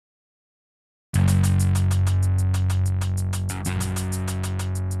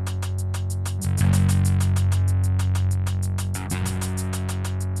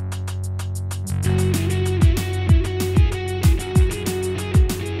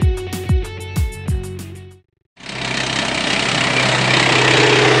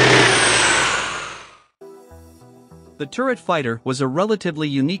The turret fighter was a relatively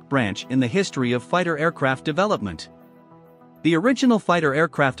unique branch in the history of fighter aircraft development. The original fighter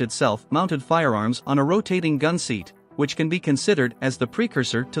aircraft itself mounted firearms on a rotating gun seat, which can be considered as the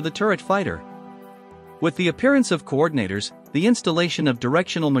precursor to the turret fighter. With the appearance of coordinators, the installation of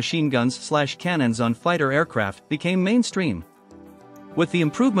directional machine guns/cannons on fighter aircraft became mainstream. With the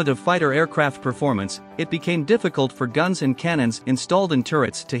improvement of fighter aircraft performance, it became difficult for guns and cannons installed in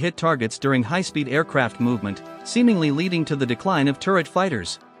turrets to hit targets during high-speed aircraft movement, seemingly leading to the decline of turret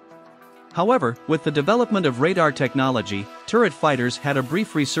fighters. However, with the development of radar technology, turret fighters had a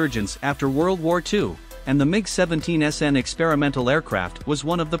brief resurgence after World War II, and the MiG-17SN experimental aircraft was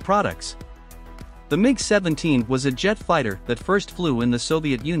one of the products. The MiG-17 was a jet fighter that first flew in the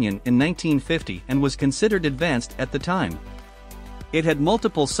Soviet Union in 1950 and was considered advanced at the time. It had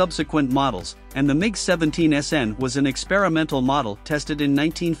multiple subsequent models, and the MiG-17SN was an experimental model tested in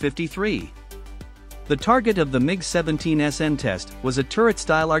 1953. The target of the MiG-17SN test was a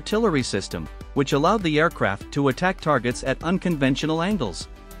turret-style artillery system, which allowed the aircraft to attack targets at unconventional angles.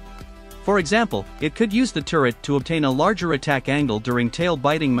 For example, it could use the turret to obtain a larger attack angle during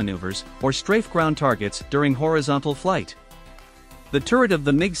tail-biting maneuvers or strafe ground targets during horizontal flight. The turret of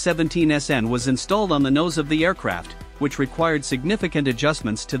the MiG-17SN was installed on the nose of the aircraft, which required significant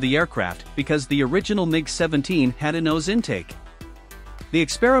adjustments to the aircraft because the original MiG-17 had a nose intake. The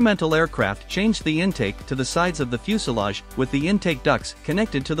experimental aircraft changed the intake to the sides of the fuselage with the intake ducts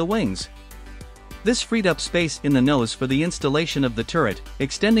connected to the wings. This freed up space in the nose for the installation of the turret,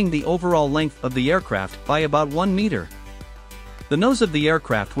 extending the overall length of the aircraft by about 1 meter. The nose of the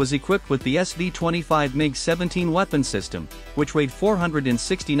aircraft was equipped with the SV-25 MiG-17 weapon system, which weighed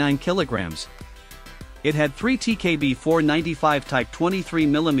 469 kilograms. It had 3 TKB-495 Type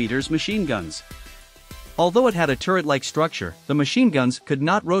 23mm machine guns. Although it had a turret-like structure, the machine guns could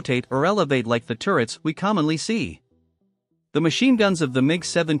not rotate or elevate like the turrets we commonly see. The machine guns of the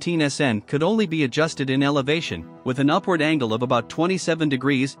MiG-17SN could only be adjusted in elevation, with an upward angle of about 27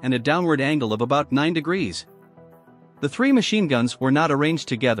 degrees and a downward angle of about 9 degrees. The 3 machine guns were not arranged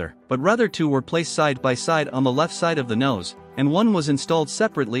together, but rather 2 were placed side by side on the left side of the nose, and 1 was installed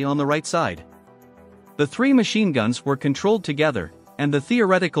separately on the right side. The 3 machine guns were controlled together, and the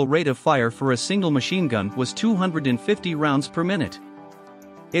theoretical rate of fire for a single machine gun was 250 rounds per minute.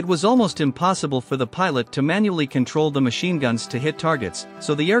 It was almost impossible for the pilot to manually control the machine guns to hit targets,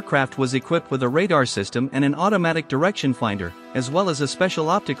 so the aircraft was equipped with a radar system and an automatic direction finder, as well as a special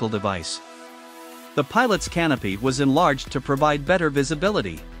optical device. The pilot's canopy was enlarged to provide better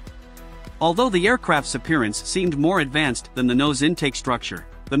visibility. Although the aircraft's appearance seemed more advanced than the nose intake structure,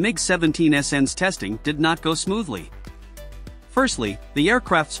 the MiG-17SN's testing did not go smoothly. Firstly, the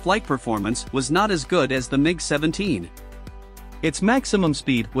aircraft's flight performance was not as good as the MiG-17. Its maximum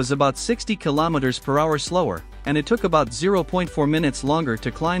speed was about 60 km per hour slower, and it took about 0.4 minutes longer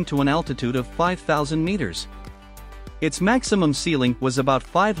to climb to an altitude of 5,000 meters. Its maximum ceiling was about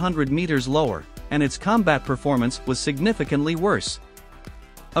 500 meters lower, and its combat performance was significantly worse.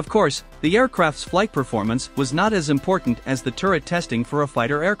 Of course, the aircraft's flight performance was not as important as the turret testing for a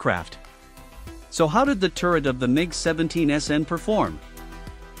fighter aircraft. So how did the turret of the MiG-17SN perform?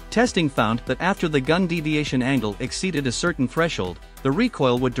 Testing found that after the gun deviation angle exceeded a certain threshold, the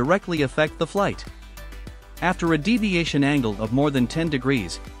recoil would directly affect the flight. After a deviation angle of more than 10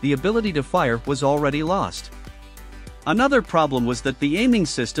 degrees, the ability to fire was already lost. Another problem was that the aiming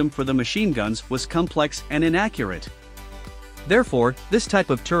system for the machine guns was complex and inaccurate. Therefore, this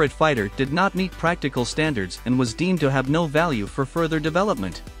type of turret fighter did not meet practical standards and was deemed to have no value for further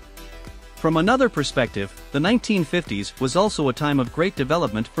development. From another perspective, the 1950s was also a time of great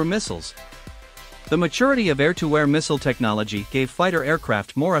development for missiles. The maturity of air-to-air missile technology gave fighter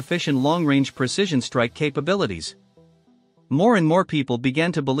aircraft more efficient long-range precision strike capabilities. More and more people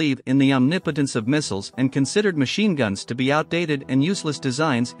began to believe in the omnipotence of missiles and considered machine guns to be outdated and useless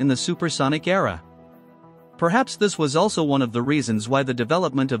designs in the supersonic era. Perhaps this was also one of the reasons why the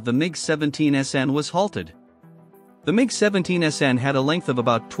development of the MiG-17SN was halted. The MiG-17SN had a length of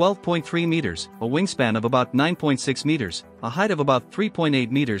about 12.3 meters, a wingspan of about 9.6 meters, a height of about 3.8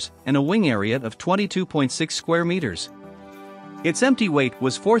 meters, and a wing area of 22.6 square meters. Its empty weight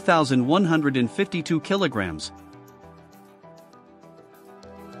was 4,152 kilograms,